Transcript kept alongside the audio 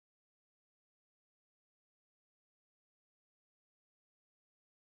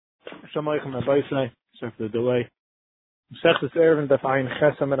Sorry for the delay. Sechtes Eruvin Daf Ayin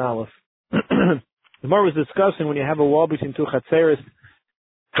Chesam and Aleph. The Gemara was discussing when you have a wall between two chatzeres,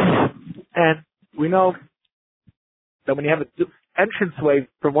 and we know that when you have an entranceway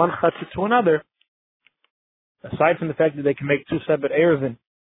from one chatzer to another, aside from the fact that they can make two separate Eruvin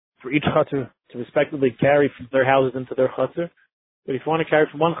for each chatzer to respectively carry from their houses into their chatzer, but if you want to carry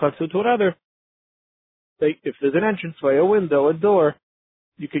from one chatzer to another, if there's an entranceway, a window, a door,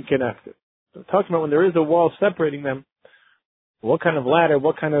 you can connect it. So talking about when there is a wall separating them, what kind of ladder,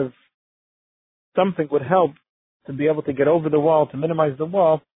 what kind of something would help to be able to get over the wall, to minimize the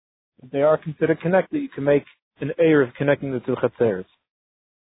wall. If they are considered connected, you can make an Eruv connecting the two chatzeres.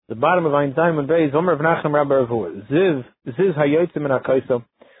 The bottom of Ein Zayin Bay is Omer V'Nachem Rabbi Eruvin. Ziv hayotzim min hakaiso.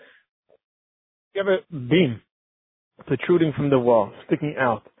 You have a beam protruding from the wall, sticking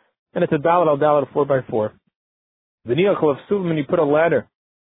out, and it's a dalet al dalet 4x4. V'niachol of suvim, and you put a ladder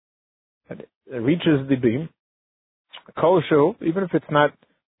and it reaches the beam. Koshu, even if it's not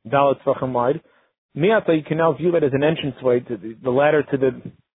dalet tzvachim wide, miata, you can now view that as an entranceway to the ladder to the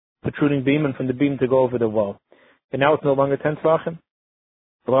protruding beam, and from the beam to go over the wall. And now it's no longer 10 tzvachim.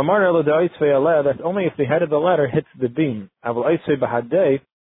 That's only if the head of the ladder hits the beam.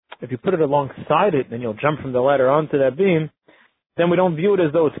 If you put it alongside it, then you'll jump from the ladder onto that beam. Then we don't view it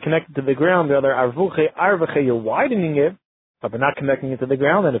as though it's connected to the ground. You're widening it, but we're not connecting it to the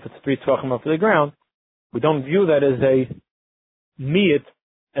ground. And if it's 3 tzvachim off the ground, we don't view that as a miyat,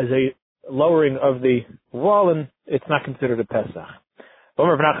 as a lowering of the wall, and it's not considered a pesach. If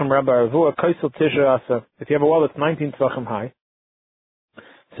you have a wall that's 19 tzvachim high,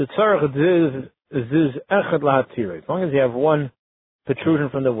 as long as you have one protrusion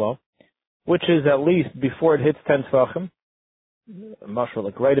from the wall, which is at least before it hits 10 tzvachim, mashal,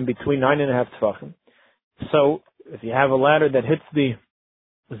 like right in between 9.5 tzvachim. So if you have a ladder that hits the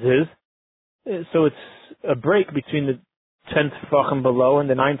ziz, so it's a break between the 10 tefachim below and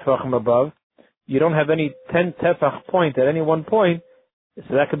the 9 tefachim above. You don't have any 10 tefach point at any one point,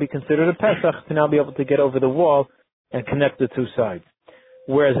 so that could be considered a pesach to now be able to get over the wall and connect the two sides.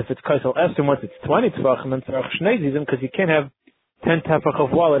 Whereas if it's kaisel esrim, once it's 20 tefachim and tzarach shnei zizim, because you can't have 10 tefach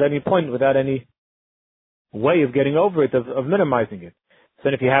of wall at any point without any way of getting over it, of minimizing it. So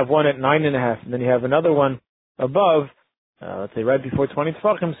then if you have one at 9.5 and then you have another one above, let's say right before 20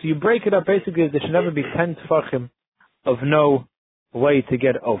 tefachim, so you break it up basically. There should never be 10 tefachim of no way to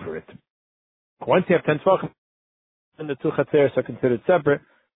get over it. Once you have 10 tefachim, then the two chatzeres are considered separate,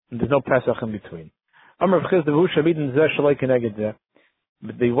 and there's no pesach in between.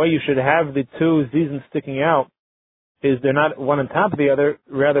 But the way you should have the two zizim sticking out is they're not one on top of the other,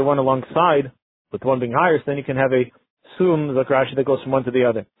 rather one alongside, with one being higher, so then you can have a sum, like Rashi, that goes from one to the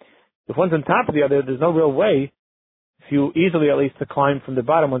other. If one's on top of the other, there's no real way, if you easily at least to climb from the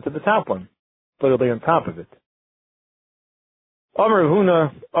bottom one to the top one, but it'll be on top of it. Omer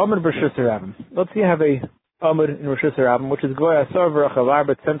Huna, Omer B'Rishus Harabim. Let's see, you have a Omer in Rishus Harabim, which is Goya Sarver Achavar,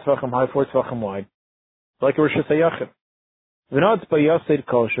 but 10 tzvachim high, 4 tzvachim wide, like a Rishus HaYachid. V'nod by Yosed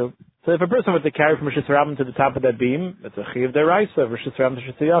Koshu. So if a person were to carry from Rishus Harabim to the top of that beam, it's a Chiv Deraisa, Rishus Harabim to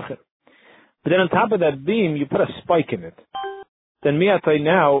Rishus HaYachid. But then on top of that beam, you put a spike in it. Then miatai,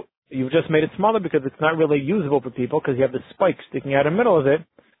 now, you've just made it smaller because it's not really usable for people because you have the spike sticking out in the middle of it.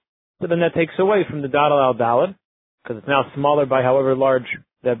 So then that takes away from the dalal al dalad, because it's now smaller by however large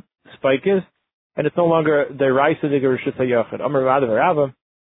that spike is, and it's no longer the Raisa de Rishus HaYachid. Amar Rava Rava.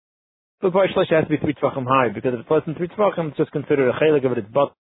 But by Shlesh, it has to be 3 tefachim high, because if it's less than 3 tefachim, it's just considered a chelik of it, it's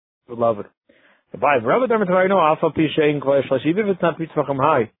but would love it. Even if it's not 3 tefachim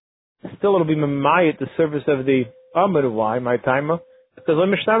high, still it'll be mamayit the surface of the Amar. Why? My timer? Because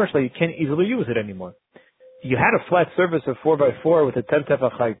you can't easily use it anymore. You had a flat surface of 4x4 with a 10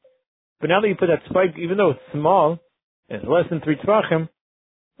 tefach height. But now that you put that spike, even though it's small, it's less than 3 tefachim,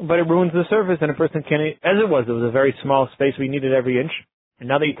 but it ruins the surface, and a person can't, as it was a very small space, we needed every inch, and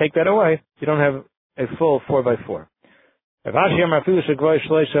now that you take that away, you don't have a full 4x4.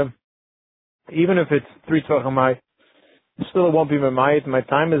 Even if it's 3 tefachim high, still it won't be mamayit. My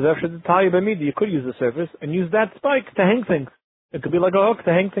time is after the talia b'midi. You could use the surface and use that spike to hang things. It could be like a hook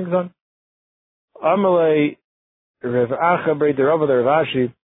to hang things on. Amalei Rev Acha Brei Derava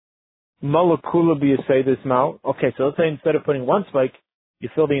Deravashi Malakula be say this mal. Okay, so let's say instead of putting one spike, you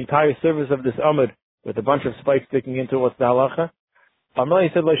fill the entire surface of this amud with a bunch of spikes sticking into it. What's the halacha?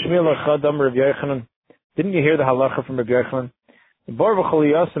 Amalei said Lashmir Lachadam Rav Yochanan. Didn't you hear the halacha from Rav Yochanan? Bar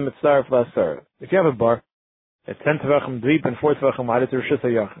v'choliyasim mitzaref lasar. If you have a bar, it's 10 tefachim deep and 4 tefachim wide, it's a Rishus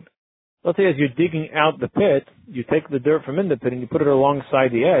HaYachid. Let's say as you're digging out the pit, you take the dirt from in the pit and you put it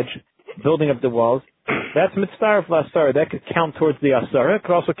alongside the edge, building up the walls, That's mitzvah l'asara. That could count towards the asara. It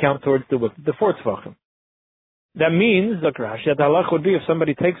could also count towards the 4 tvachim. That means, look, Rashi, that the halach would be if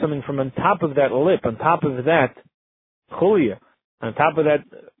somebody takes something from on top of that lip, on top of that chulia, on top of that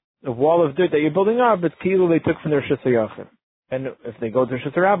wall of dirt that you're building up, it's kilu they took from their Rishus HaYachid. And if they go to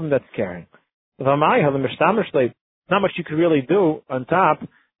Rishus HaRabbim, that's carrying. Not much you could really do on top.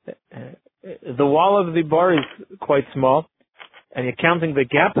 The wall of the bar is quite small, and you're counting the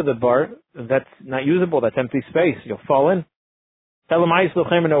gap of the bar, that's not usable, that's empty space. You'll fall in.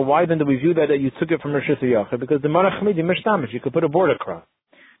 Why then do we view that you took it from Rishus HaYachid? Because the Marach Midi Mishtamish, you could put a board across.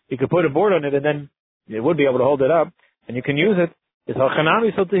 You could put a board on it, and then it would be able to hold it up, and you can use it. It's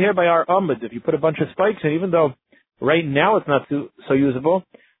Hachanami, so to hear by our Amud. If you put a bunch of spikes in, even though right now it's not so usable,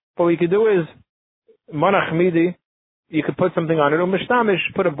 what we could do is, Marach Midi, you could put something on it, or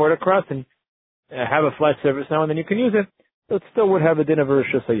Mishtamish, put a board across, and have a flat surface now, and then you can use it. So it still would have a din of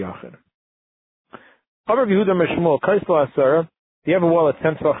Rishus HaYachid. However, Yehuda Mishmul, Kaisla Asara, if you have a wall that's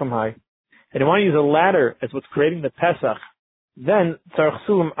 10 tvachim high, and you want to use a ladder as what's creating the Pesach, then Tzarech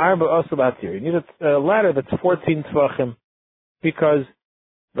Sulam Arba Asal Atir. You need a ladder that's 14 tvachim, because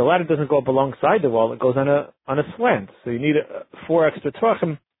the ladder doesn't go up alongside the wall, it goes on a slant. So you need 4 extra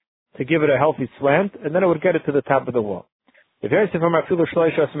tvachim to give it a healthy slant, and then it would get it to the top of the wall. If you're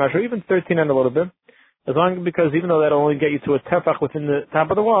even 13 and a little bit, because even though that'll only get you to a tefach within the top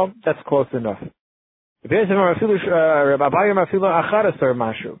of the wall, that's close enough. Even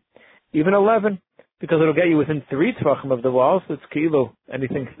 11, because it'll get you within 3 tvachim of the wall, so it's kilo.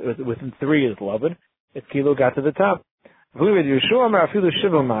 Anything within 3 is 11. It's kilo got to the top. Even if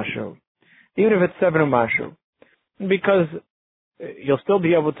it's 7 mashu, because you'll still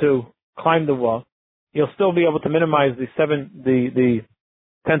be able to climb the wall, you'll still be able to minimize the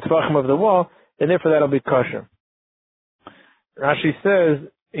 10 tvachim of the wall, and therefore that'll be kosher. Rashi says,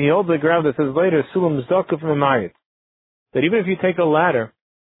 he holds the ground that says later, Sulam Zokuf Memayit, that even if you take a ladder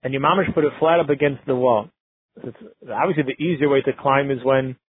and your mamish put it flat up against the wall, it's obviously the easier way to climb is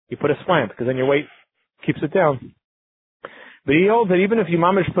when you put a slant, because then your weight keeps it down. But he holds that even if you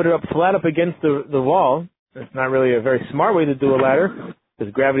mamish put it up flat up against the wall, it's not really a very smart way to do a ladder,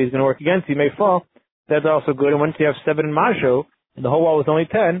 because gravity is going to work against you, you may fall. That's also good. And once you have 7 in Masho, and the whole wall was only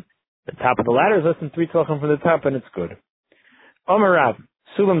 10, the top of the ladder is less than 3 tvachim from the top, and it's good. Omer Rav,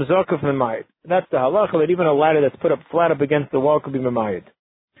 Sulam Zokuf Memayit. That's the halacha, that even a ladder that's put up flat up against the wall could be Memayit.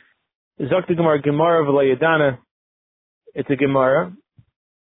 Zok the Gemara V'layadana. It's a Gemara.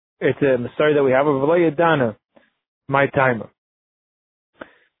 It's a Masari that we have of V'layadana. My timer.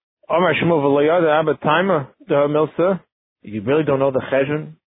 Omer Shemu V'layada Abba timer. The Milsa. You really don't know the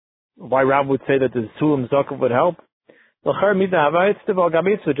cheshon. Why Rab would say that the Sulam Zokuf would help? Just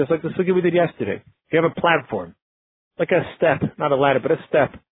like the sugi we did yesterday. If you have a platform, like a step, not a ladder, but a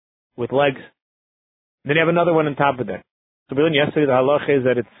step with legs, then you have another one on top of that. So we learned yesterday the halacha is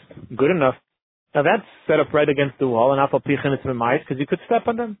that it's good enough. Now that's set up right against the wall, and afal pichin it's memayis, because you could step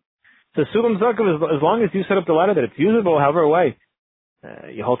on them. So sulam zakav, as long as you set up the ladder that it's usable, however way,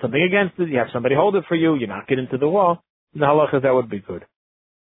 you hold something against it, you have somebody hold it for you, you knock it into the wall, the halacha that would be good.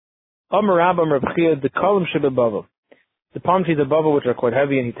 The kolim shebabava. The palm trees above it, which are quite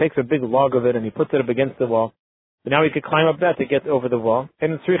heavy, and he takes a big log of it and he puts it up against the wall. But now he could climb up that to get over the wall.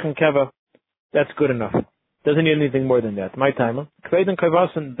 And in Tzrich Keva, that's good enough. Doesn't need anything more than that. My timer. Kved and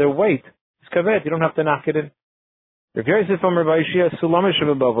Kavasan, their weight is kavet. You don't have to knock it in. If you're from Rabbi Yishia, Sulamish of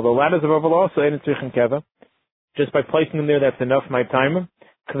above, the ladders above also in Tzrich Keva. Just by placing them there, that's enough. My timer.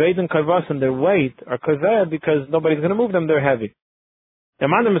 Kved and Kavasan, their weight are kavet because nobody's going to move them. They're heavy. Now,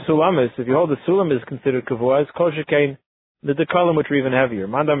 mandam sulamis, if you hold the sulam is considered kavua, kol shekain the dekalim, which are even heavier.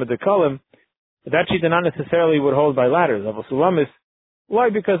 Mandam dekalim, that sheet not necessarily would hold by ladders. Aval sulamis, why?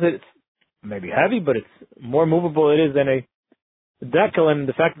 Because it's maybe heavy, but it's more movable it is than a decal, and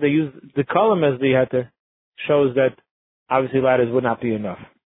the fact that they use dekalim as the heter shows that obviously ladders would not be enough.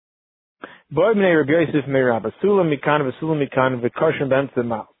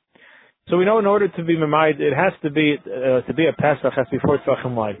 So we know in order to be memayid, it has to be a Pesach, has to be 4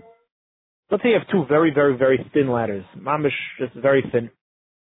 tvachim wide. Let's say you have 2 very, very, very thin ladders. Mamish, just very thin.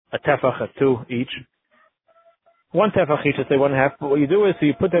 A tefach, 2 each. 1 tefach each, let's say 1.5. But what you do is, so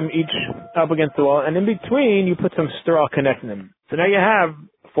you put them each up against the wall, and in between, you put some straw connecting them. So now you have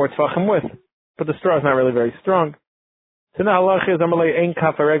 4 tvachim width. But the straw is not really very strong. So now halach is, ein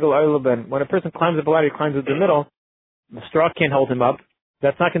kaf haregel oileben. When a person climbs up a ladder, he climbs with the middle, the straw can't hold him up.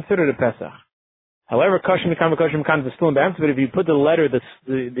 That's not considered a Pesach. However, kosher mikan is still in balance, but if you put the letter,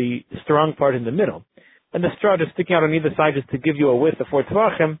 the strong part in the middle, and the straw just sticking out on either side just to give you a width of 4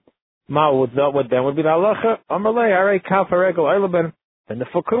 tvachim, what then would be the halacha? then the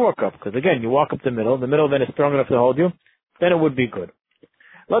foot could walk up. Because again, you walk up the middle then is strong enough to hold you, then it would be good.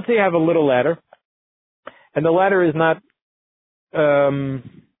 Let's say you have a little ladder, and the ladder is not 4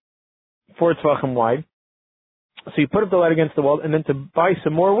 tefachim wide. So you put up the ladder against the wall, and then to buy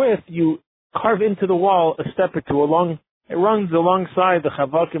some more width, you carve into the wall a step or two along. It runs alongside the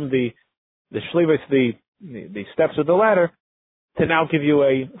chavakim, the shlivas, the steps of the ladder, to now give you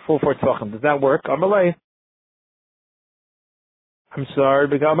a full 4 tefachim. Does that work? Amalei. I'm sorry,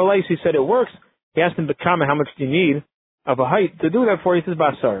 because Amalei, he said it works. He asked him Bekama, how much do you need of a height to do that for you? He says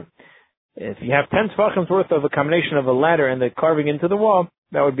Basar. If you have 10 tefachim worth of a combination of a ladder and the carving into the wall,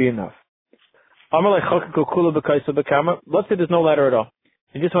 that would be enough. Let's say there's no ladder at all.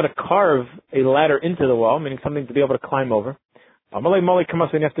 You just want to carve a ladder into the wall, meaning something to be able to climb over. You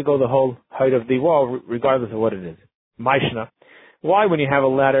have to go the whole height of the wall, regardless of what it is. Maishna. Why, when you have a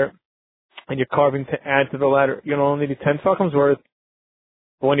ladder and you're carving to add to the ladder, you only need 10 tefachim's worth.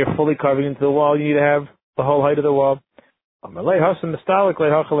 But when you're fully carving into the wall, you need to have the whole height of the wall. Because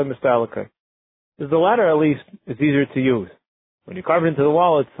the ladder, at least, is easier to use. When you carve it into the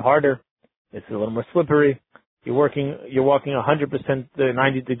wall, it's harder. It's a little more slippery. You're walking 100%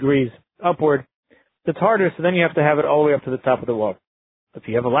 90 degrees upward. It's harder, so then you have to have it all the way up to the top of the wall. If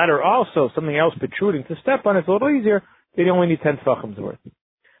you have a ladder also, something else protruding to step on, it's a little easier. Then you only need 10 tefachim's worth.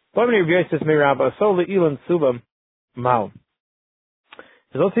 So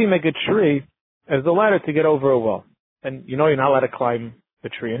let's say you make a tree as the ladder to get over a wall. And you're not allowed to climb the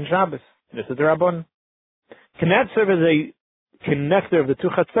tree in Shabbos. This is the Rabban. Can that serve as a connector of the two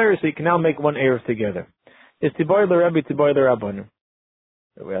chatzeres so you can now make one Erev together? It's Tiboy the Rebbe, Tiboy the Rabban.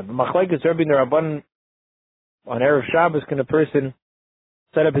 We have the Machlekes Rebbe and the Rabban on Erev Shabbos. Can a person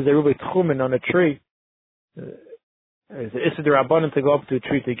set up his Eruvin Tchumen on a tree? Is it the Rabban to go up to a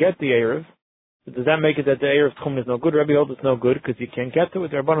tree to get the Erev? Does that make it that the Erev Tchumen is no good? Rebbe holds it's no good because you can't get to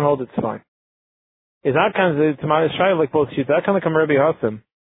it. The Rabban holds it's fine. Is that kind of Tamar Shai like both sheets? That kind of come Rebbe Hassam.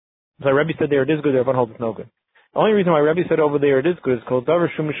 So Rebbe said there it is good, the Rabban holds it's no good. The only reason why Rebbe said over there it is good is called Davar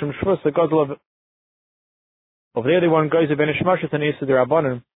Shum Mishum Shvus, the Gazal of over there they want guys of Ben Hashmashas and Yisud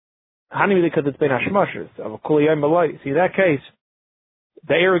Rabbanim. Honey, because it's Ben Hashmashas. Of a Kuliyam Malay. See, in that case,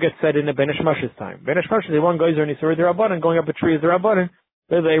 the era gets set in the Ben Hashmashas time. Ben Hashmashas, they want guys of Yisud Rabbanim going up a tree as the Rabbanim.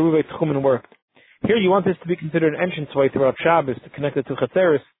 There the Eruvin Tchumen worked. Here you want this to be considered an entrance way throughout Shabbos to connect it to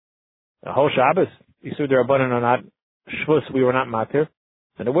Chatzeres. The whole Shabbos, Yisud Rabbanim are not Shvus, we were not Matir,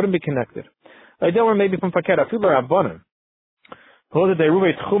 and it wouldn't be connected. I don't know, maybe from Paket, I feel the Rabbanim. Hold that the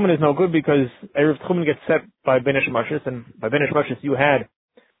Eruvin Tchumen is no good because Erev Tchumen gets set by Ben Hashmashas, and by Ben Hashmashas you had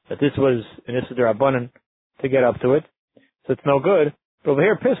that this was an Yisud Rabbanim to get up to it, so it's no good. But over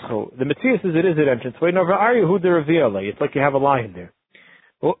here, Pischu, the Metzias is it is an entrance way. No, Yehuda Revi'alei, it's like you have a lion there.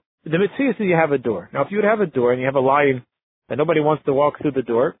 Well, the Metzias is you have a door. Now, if you would have a door and you have a lion and nobody wants to walk through the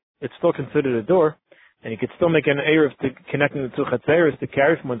door, it's still considered a door, and you could still make an Erev to connecting the two Chatzeres to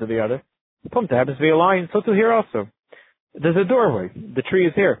carry from one to the other. The Pumta happens to be a lion, so to here also. There's a doorway. The tree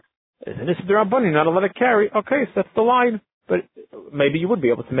is here. And this is the Rabbanim, not allowed to carry. Okay, so that's the line. But maybe you would be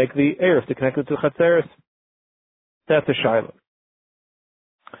able to make the Erev to connect it to Chatzeres. That's a Shiloh.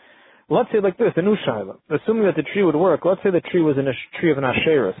 Let's say like this, a new Shiloh. Assuming that the tree would work, let's say the tree was in a tree of an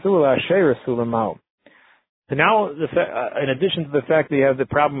Asherah. Sula Asherah, Sula Mao. So now, in addition to the fact that you have the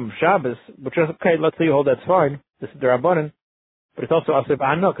problem of Shabbos, which is okay, let's say you hold that's fine. This is the Rabbanim. But it's also Asher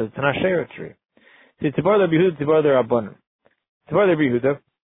Ba'anah, because it's an Asherah tree. See, Tibar the Yehuda, Tibar the Rabbanim. Tibar the Yehuda,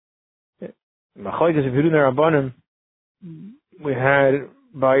 Machlekes of Yehuda and Rabbanim, we had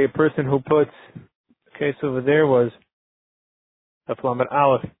by a person who puts, the case over there was, Aflamet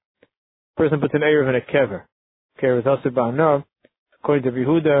Aleph, person puts an Erev in a Kever. Kever is also Ba'anah. According to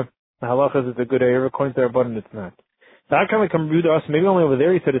Yehuda, the halachas is a good Erev, according to Rabbanim it's not. So how can we come to us? Maybe only over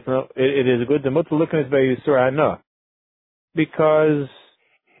there he said it's not, it is good. The Mutzah looking is by Yisur Anah. Because,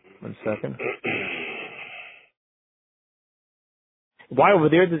 one second. Why over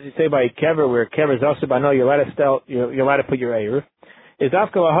there does he say by a kever, where a kever is also by no, you're allowed to put your Erev? Is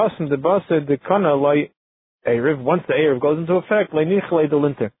after lahasam the basa the kana like Erev, once the Erev goes into effect, like nichle the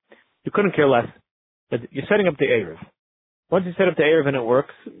linter. You couldn't care less. But you're setting up the Erev. Once you set up the Erev and it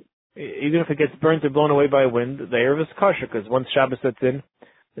works, even if it gets burnt or blown away by a wind, the Erev is kosher, because once Shabbos sets in,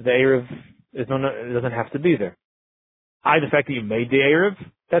 the Erev it doesn't have to be there. The fact that you made the Erev,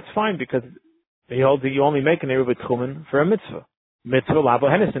 that's fine, because he holds that you only make an Erev with Tchumen for a mitzvah. Mitzvah labo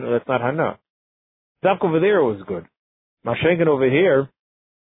henison, that's not hana. Zavk over there was good. Mashenkin over here,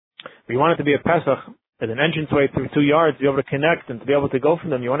 we want it to be a Pesach as an entranceway through 2 yards to be able to connect and to be able to go from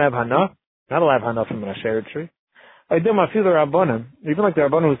them. You want to have hana? Not allowed to have hana from an Asherah tree. I do my feel the Rabbanim, even like the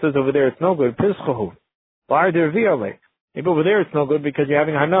Rabbanim who says over there it's no good. Pischahu. Why are there viole? Maybe over there it's no good because you're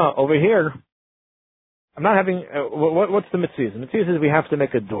having hana. Over here, I'm not having, what's the mitzvah? The mitzvah is we have to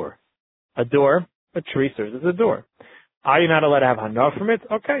make a door. A door, a tree serves as a door. Are you not allowed to have hana from it?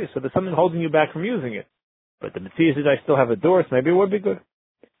 Okay, so there's something holding you back from using it. But the mitzvah is I still have a door, so maybe it would be good.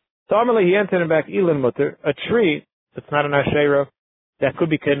 So Amalei, he entered back Elin Mutter, a tree that's not an Asherah, that could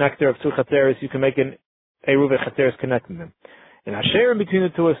be connector of two Chatzeres, you can make an Eruvin Chatzeres connecting them. An Asherah between the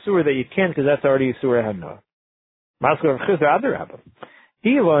two is Surah that you can't because that's already a Surah Hana. Maskar of Chizar Adarabba.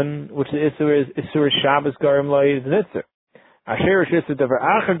 Elon, which the Isur is Isur Shabbos Garim Loi is Nitzer. Asherah Shitzer Dever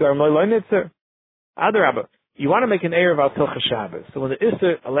Acher Garim Loi Nitzer. Adarabba. You want to make an Erev al Tilcha Shabbos. So when the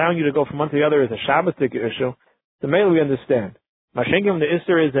Isur allowing you to go from one to the other is a Shabbos issue, the male we understand. Mashengim, the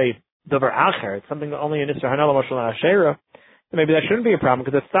Isur is a Dever Acher. It's something only an Isur Hanala Mashal and Asherah. So maybe that shouldn't be a problem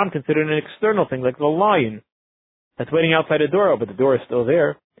because it's not considered an external thing like the lion that's waiting outside the door, but the door is still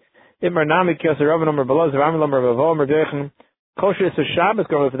there. Imar Nami Kiyasar Rav Number Below Zram Number Bavo Number Dechem Kosher Isur Shabbos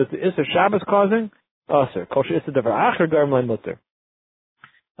Garm. If it's the Isur Shabbos causing, sir. Kosher Isur Dever Acher Garm Lein Mutter.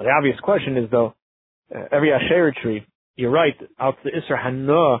 The obvious question is though, every Asherah tree, you're right, out the Isser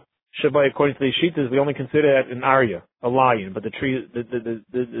Hana Shabbai, according to the Yeshitas, we only consider that an Arya, a lion, but the tree,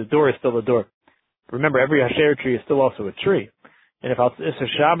 the door is still a door. Remember, every Asherah tree is still also a tree. And if out the Isser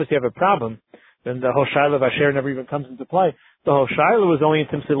Shabbos you have a problem, then the whole Shiloh of Asherah never even comes into play. The whole Shiloh was only in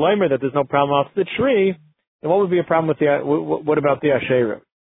Timsid Leimer that there's no problem out the tree. And what would be a problem with the, what about the Asherah?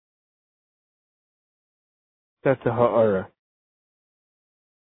 That's a Ha'ara.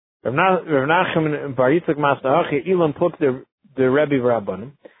 Rav Nachman Bar Yitzchak Masnahachi Elam put the Rebbe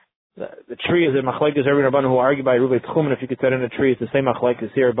Rabbanim. The tree is a machlekes Rebbe Rabbanim who argue by Eruvin Tchum, and if you could set in a tree, it's the same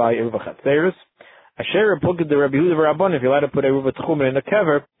machlekes here by Eruvin Chatzeres. Asherah put the Rebbe Yehuda Rabbanim. If you're allowed to put Eruvin Tchum in a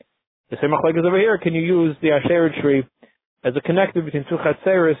kever, the same machlekes over here. Can you use the Asherah tree as a connector between two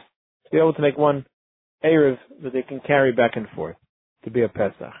Chatzeres to be able to make one Erev that they can carry back and forth to be a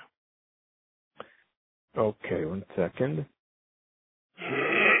Pesach? Okay, 1 second.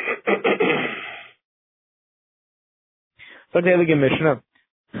 So the Elegant Mishnah,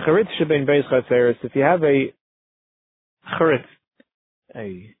 Charitz shebein beis chatzeres. If you have a charitz,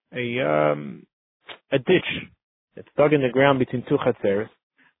 a ditch that's dug in the ground between two chatzeres,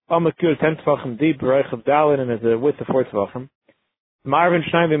 Amakur 10 tefachim deep, Reich of Dalin, and has a width of 4 tefachim. Marvin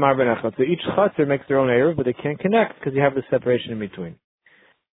Shnaim v'Marvin Echad. So each chatzer makes their own erev, but they can't connect because you have the separation in between.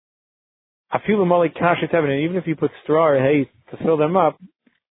 Afilu mali kashet heaven, and even if you put straw or hay to fill them up,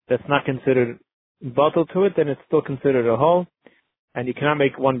 that's not considered bottle to it, then it's still considered a hole, and you cannot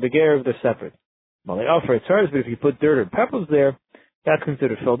make one big erev, they're separate. Mali offer it's hers, but if you put dirt or pebbles there, that's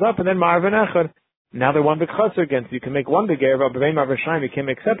considered filled up, and then Marvin Echad, now they're one big chatzer again, so you can make one big erev, but Marvin Shnaim, you can't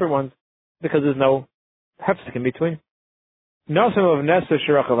make separate ones, because there's no hefsek in between. Nosim of Nesa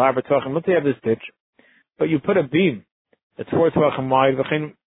Shirach of Arba Tvachim, let's say you have this ditch, but you put a beam that's 4 Tvachim wide,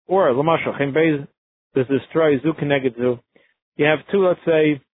 or Lamashal, there's this troy, Zu Keneged Zu. You have two, let's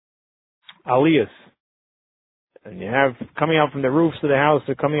say, aliyahs, and you have coming out from the roofs of the house,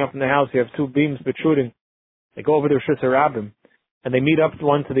 or coming up from the house, you have two beams protruding. They go over the Rishus Harabim, and they meet up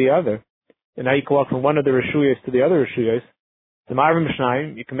one to the other. And now you can walk from one of the Rishuyas to the other Rishuyas. The Marvin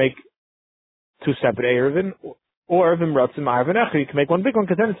Mishnayim, you can make two separate Eruvin, or Vimratzim Marvin Echer, you can make one big one,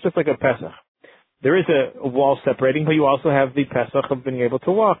 because then it's just like a Pesach. There is a wall separating, but you also have the Pesach of being able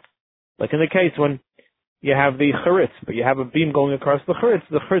to walk. Like in the case when you have the charitz, but you have a beam going across the charitz.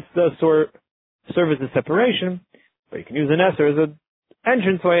 The charitz does serve as a separation, but you can use an Esser as an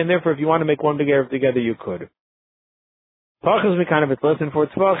entranceway, and therefore if you want to make one big Erev together, you could. Pachas Mekan, if it's less than 4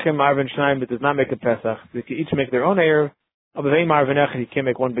 Tzvachim, Marvin Shnaim, but does not make a Pesach. They can each make their own Erev, but they Marvin Echad, you can't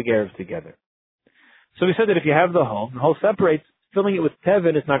make one big Erev together. So we said that if you have the hole separates, filling it with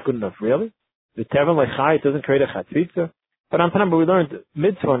Tevin is not good enough, really. The Tevin, like Chai, it doesn't create a Chatzitza. But on time, we learned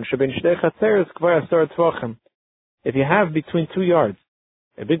mitzvon shebein shtei chatzeres kvar asar tvachim. If you have between 2 yards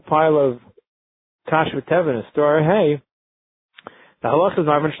a big pile of kash v'tevin, a straw or hay, the halach is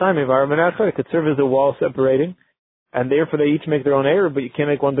Marvin Shnaim Marvin Echad. It could serve as a wall separating, and therefore they each make their own erev, but you can't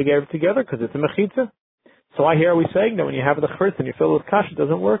make one big erev together because it's a mechitza. So why here are we saying that when you have the charitz and you fill it with kash, it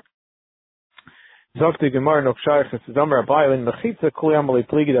doesn't work?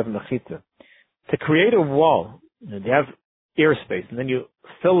 To create a wall, and you have airspace, and then you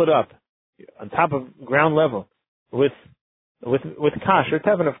fill it up on top of ground level with kash or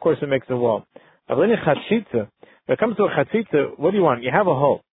tevin, of course it makes a wall. When it comes to a chatzitza, what do you want? You have a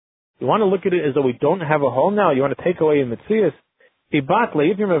hole. You want to look at it as though we don't have a hole now. You want to take away a mitzias. If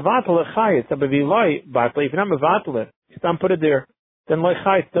you're mevatel it chayitz, but if you're not mevatel it, you don't put it there, then like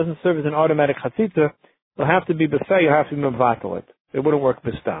chayitz doesn't serve as an automatic chatzitza. It'll have to be b'fei. You have to be mevatel it. It wouldn't work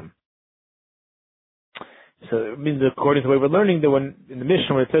b'stam. So it means according to the way we're learning that when in the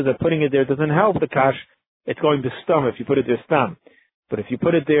Mishnah when it says that putting it there doesn't help the kash, it's going to stum if you put it there stum. But if you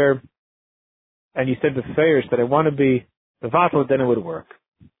put it there and you said the fairs that I want to be the vatal, then it would work.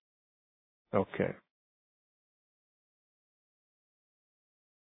 Okay.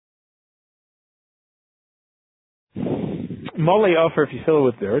 Mole offer if you fill it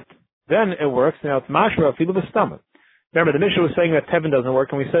with dirt, then it works. Now it's mashra filu b'stamah. Remember, the Mishnah was saying that tevin doesn't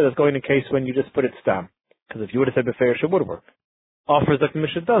work, and we said it's going in case when you just put it stam. Because if you would have said beferish, it would work. Offer like the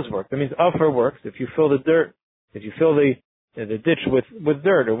Mishnah does work. That means offer works if you fill the dirt, if you fill the ditch with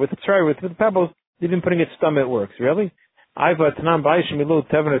dirt or with pebbles, even putting it stam, it works. Really? The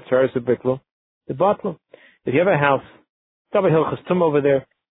bottle. If you have a house, double hilchas tum over there,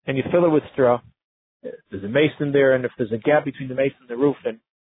 and you fill it with straw, there's a mason there, and if there's a gap between the mason and the roof, then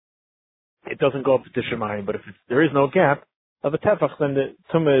it doesn't go up to Shemayim. But if there is no gap of a tefach, then the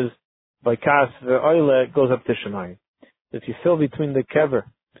tum is by kas the oile goes up to Shemayim. If you fill between the kever,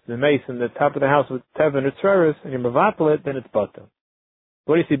 the mason, the top of the house with tevin or tzeres, and you mevatel it, then it's batel.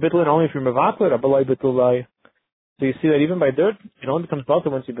 What do you see bittul? Only if you mevatel it, abalai bittul. So you see that even by dirt, it only becomes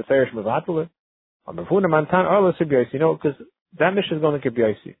batel once you beferish mevatel it. You know, because that mission is going to Rabbi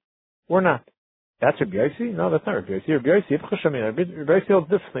Yossi. We're not. That's Rabbi Yossi? No, that's not Rabbi Yossi. Rabbi Yossi holds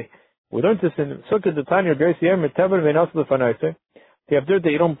differently. We learned this in Sukkot the Tanya. Rabbi Yossi Tever may also the fanaise. If you have dirt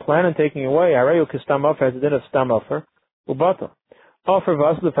that you don't plan on taking away, Harayu Kistam offer has a din of stam offer. Ubato. Offer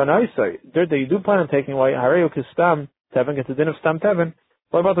vas the fanaise. Dirt that you do plan on taking away, Harayu Kistam Tevin gets a din of stam Tevin.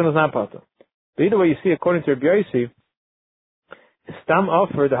 Ubato is not pato. But either way, you see, according to Rabbi Yossi, stam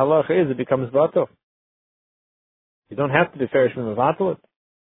offer, the halacha is it becomes bato. You don't have to be fairish from mevatel it.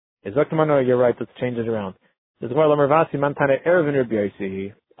 It's Zaktamano, you're right, let's change it around. There's why Lamarvasi Mantana Eruvin Rabbi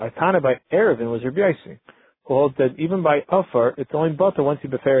Yossi. Our Tana by Eruvin was Rabbi Yossi, who holds that even by offer, it's only bato once you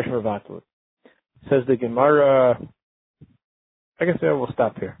be fairish from mevatel it. Says the Gemara. I guess we'll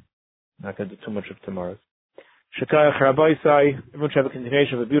stop here. Not going to do too much of tomorrow's. Shekayach Rabbi Sai, everyone should have a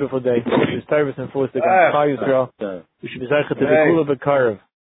continuation of a beautiful day. We should be Tyrus and forced against Chai Yisrael. We should be Zaychat to the Kula B'Karev.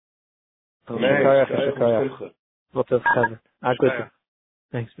 Shekayach. Lots of chazan. Good.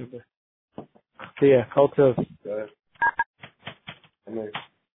 Thanks, people. See ya. Hold